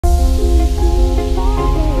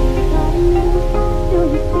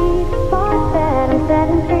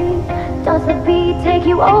beat take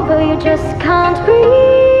you over, you just can't breathe.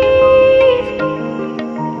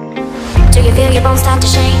 Do you feel your bones start to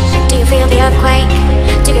shake? Do you feel the earthquake?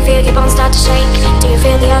 Do you feel your bones start to shake? Do you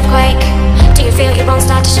feel the earthquake? Do you feel your bones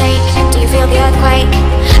start to shake? Do you feel the earthquake?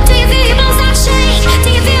 Do you feel your bones start to shake? Do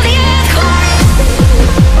you feel the earthquake?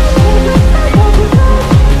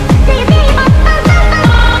 Do you feel your bones start to shake?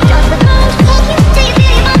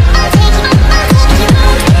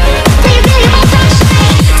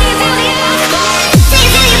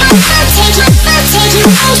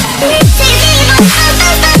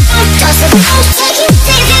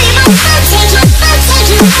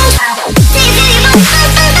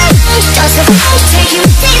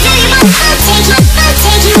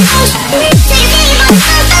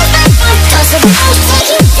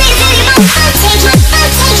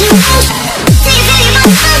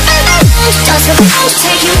 Does the bones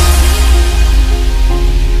take you?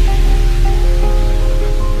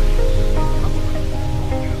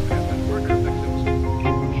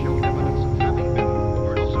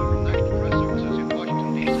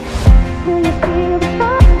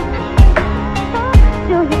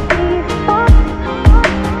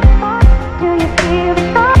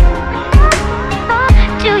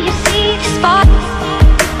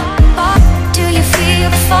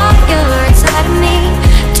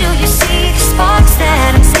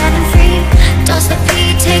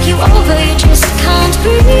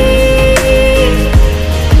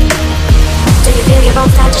 Do you feel your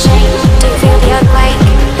bones start to shake? Do you feel your bones start to shake? Do you feel the earthquake? Do you feel your bones start to take you? Take you out?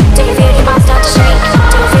 Do you feel your bones start to shake?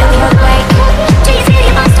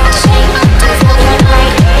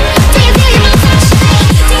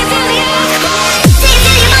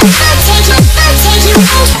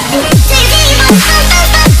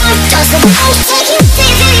 Does the bones take you? Do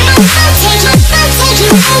you feel your bones start to take you?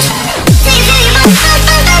 Take you out? Do you feel your bones start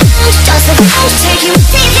to shake? Does the bones take you?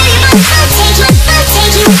 Do you feel your bones start to take you? Take you out? Do you feel your bones start to shake? Does the bones take you? Do you feel your bones start to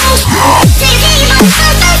take you? Take you out? Do you feel your bones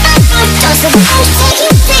start to shake?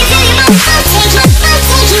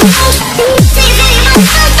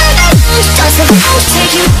 Does the bones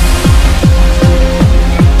take you?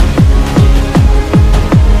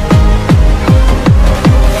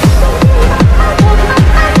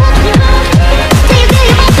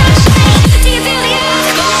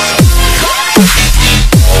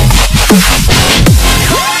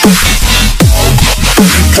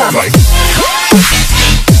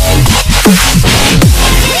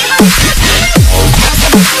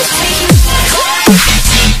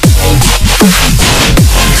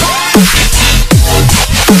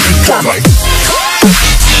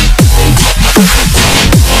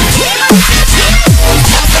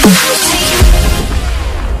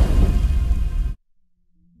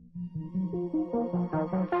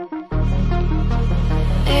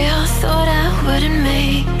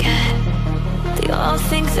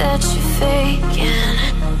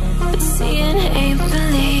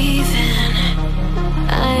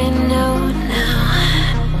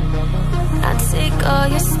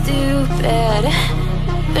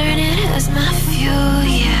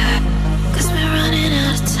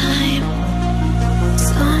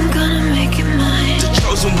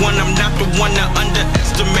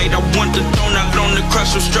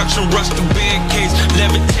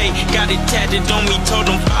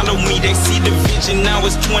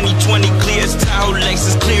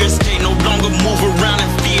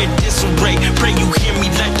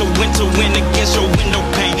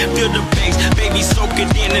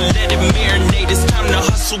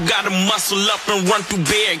 Run through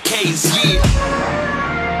barricades, yeah.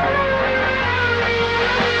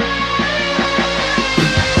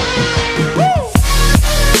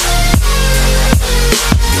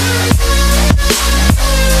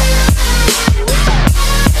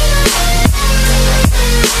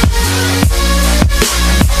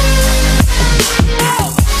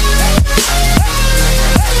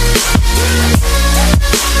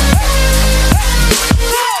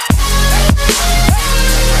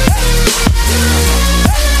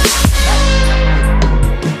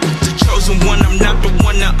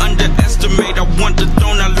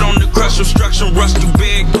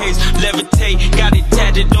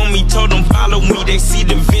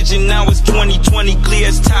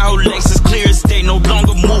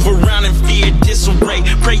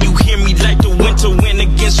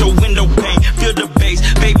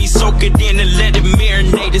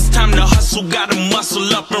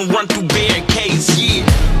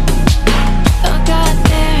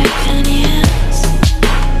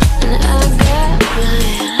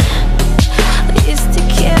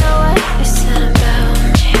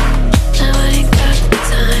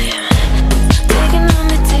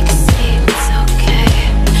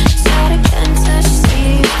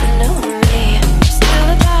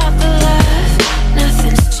 Still got the love.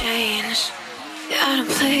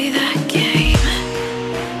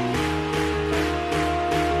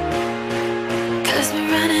 'cause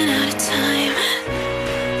we're running out of time.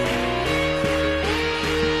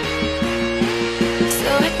 So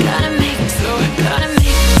I gotta make it, so I gotta make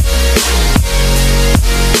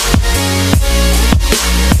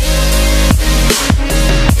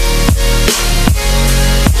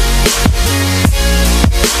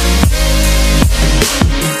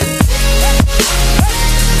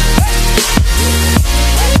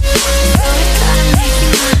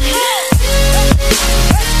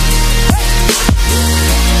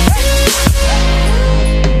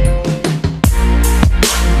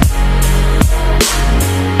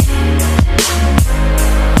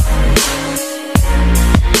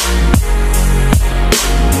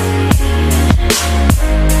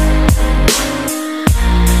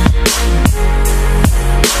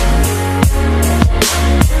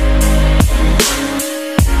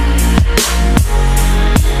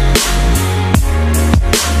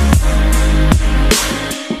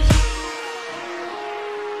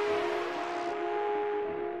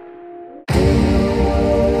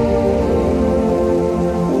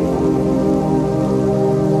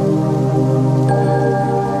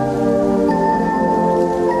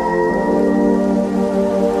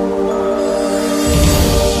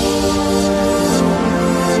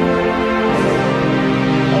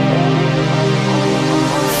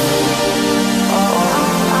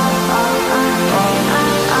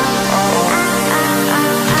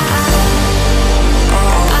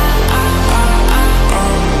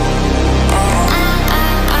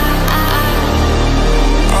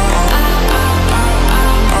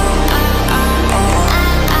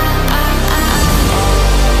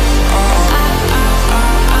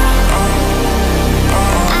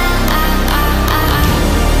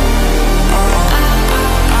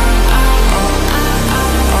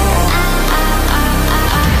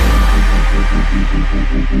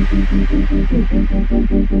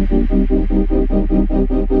it.